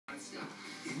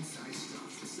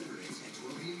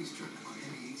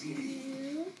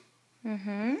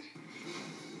Mm-hmm.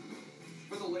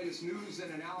 For the latest news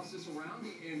and analysis around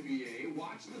the NBA,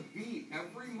 watch The Beat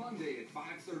every Monday at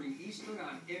 5:30 Eastern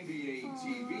on NBA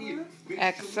TV.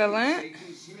 Excellent.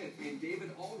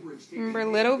 Remember,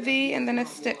 little V and then a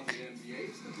stick.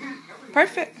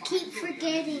 Perfect. Keep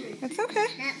forgetting. It's okay.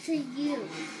 That's a U.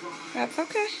 That's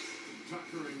okay.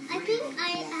 I think I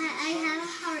have a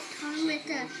hard time with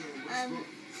the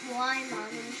Y,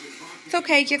 Mommy. It's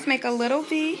okay. Just make a little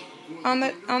V on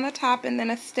the top and then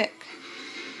a stick.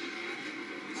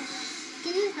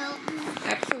 Can you help me?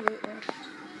 Absolutely.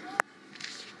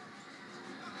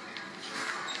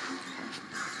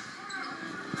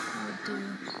 We'll do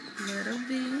little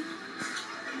V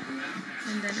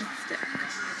and then a stick.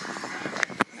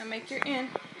 Now make your N.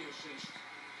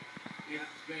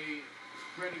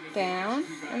 Down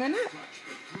and then up.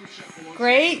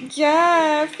 Great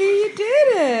job. See, you did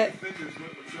it.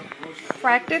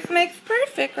 Practice makes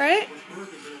perfect, right?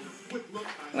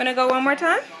 Want to go one more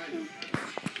time?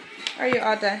 Or are you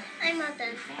all done? I'm not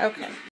done. Okay.